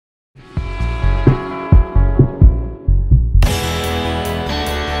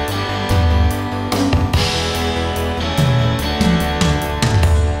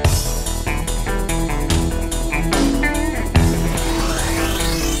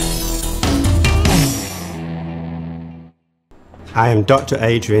I am Dr.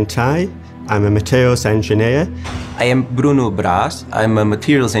 Adrian Tai. I'm a materials engineer. I am Bruno Braz. I'm a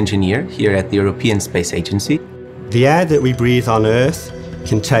materials engineer here at the European Space Agency. The air that we breathe on Earth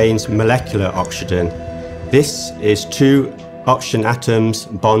contains molecular oxygen. This is two oxygen atoms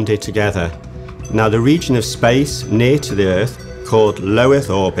bonded together. Now, the region of space near to the Earth, called low Earth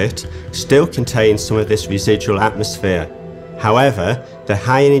orbit, still contains some of this residual atmosphere. However, the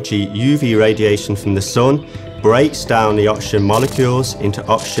high-energy UV radiation from the Sun breaks down the oxygen molecules into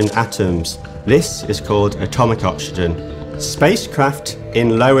oxygen atoms. This is called atomic oxygen. Spacecraft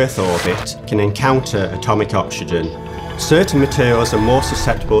in low Earth orbit can encounter atomic oxygen. Certain materials are more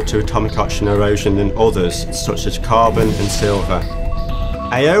susceptible to atomic oxygen erosion than others, such as carbon and silver.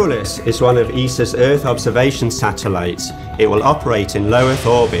 Aeolus is one of ESA's Earth observation satellites. It will operate in low Earth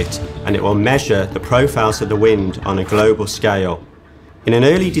orbit and it will measure the profiles of the wind on a global scale. In an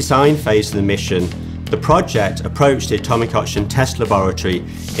early design phase of the mission, the project approached the Atomic Oxygen Test Laboratory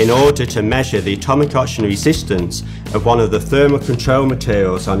in order to measure the atomic oxygen resistance of one of the thermal control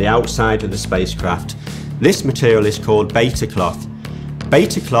materials on the outside of the spacecraft. This material is called beta cloth.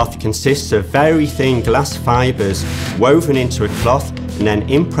 Beta cloth consists of very thin glass fibres woven into a cloth and then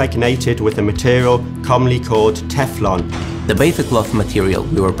impregnated with a material commonly called Teflon. The beta cloth material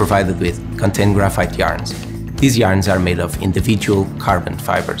we were provided with contained graphite yarns. These yarns are made of individual carbon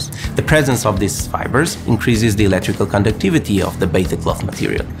fibers. The presence of these fibers increases the electrical conductivity of the beta cloth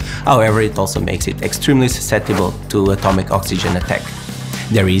material. However, it also makes it extremely susceptible to atomic oxygen attack.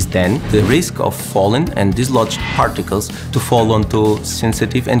 There is then the risk of fallen and dislodged particles to fall onto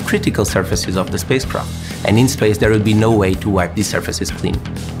sensitive and critical surfaces of the spacecraft. And in space, there will be no way to wipe these surfaces clean.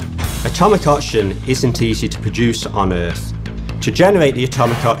 Atomic oxygen isn't easy to produce on Earth. To generate the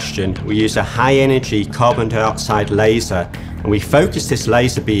atomic oxygen, we use a high-energy carbon dioxide laser, and we focus this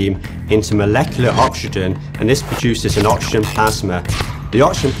laser beam into molecular oxygen, and this produces an oxygen plasma. The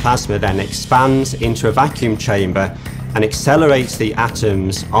oxygen plasma then expands into a vacuum chamber and accelerates the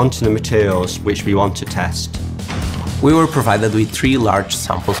atoms onto the materials which we want to test. We were provided with 3 large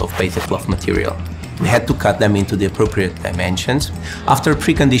samples of beta cloth material. We had to cut them into the appropriate dimensions. After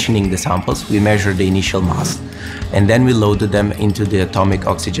preconditioning the samples, we measured the initial mass, and then we loaded them into the atomic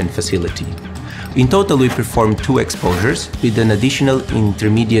oxygen facility. In total, we performed 2 exposures with an additional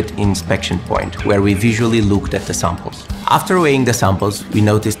intermediate inspection point where we visually looked at the samples. After weighing the samples, we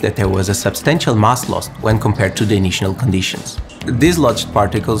noticed that there was a substantial mass loss when compared to the initial conditions. These lodged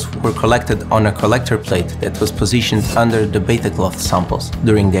particles were collected on a collector plate that was positioned under the beta cloth samples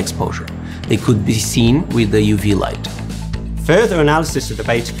during the exposure. They could be seen with the UV light. Further analysis of the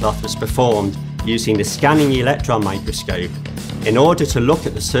beta cloth was performed using the scanning electron microscope. In order to look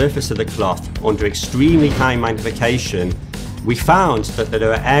at the surface of the cloth under extremely high magnification, we found that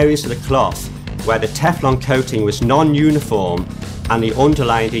there are areas of the cloth where the Teflon coating was non-uniform and the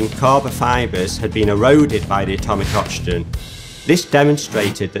underlying carbon fibres had been eroded by the atomic oxygen. This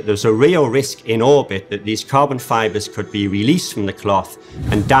demonstrated that there was a real risk in orbit that these carbon fibres could be released from the cloth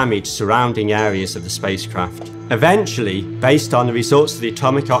and damage surrounding areas of the spacecraft. Eventually, based on the results of the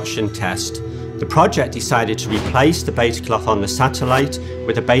atomic oxygen test, the project decided to replace the beta cloth on the satellite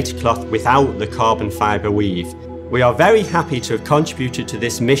with a beta cloth without the carbon fibre weave. We are very happy to have contributed to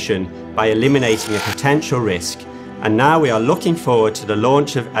this mission by eliminating a potential risk, and now we are looking forward to the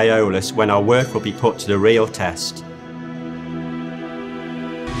launch of Aeolus when our work will be put to the real test.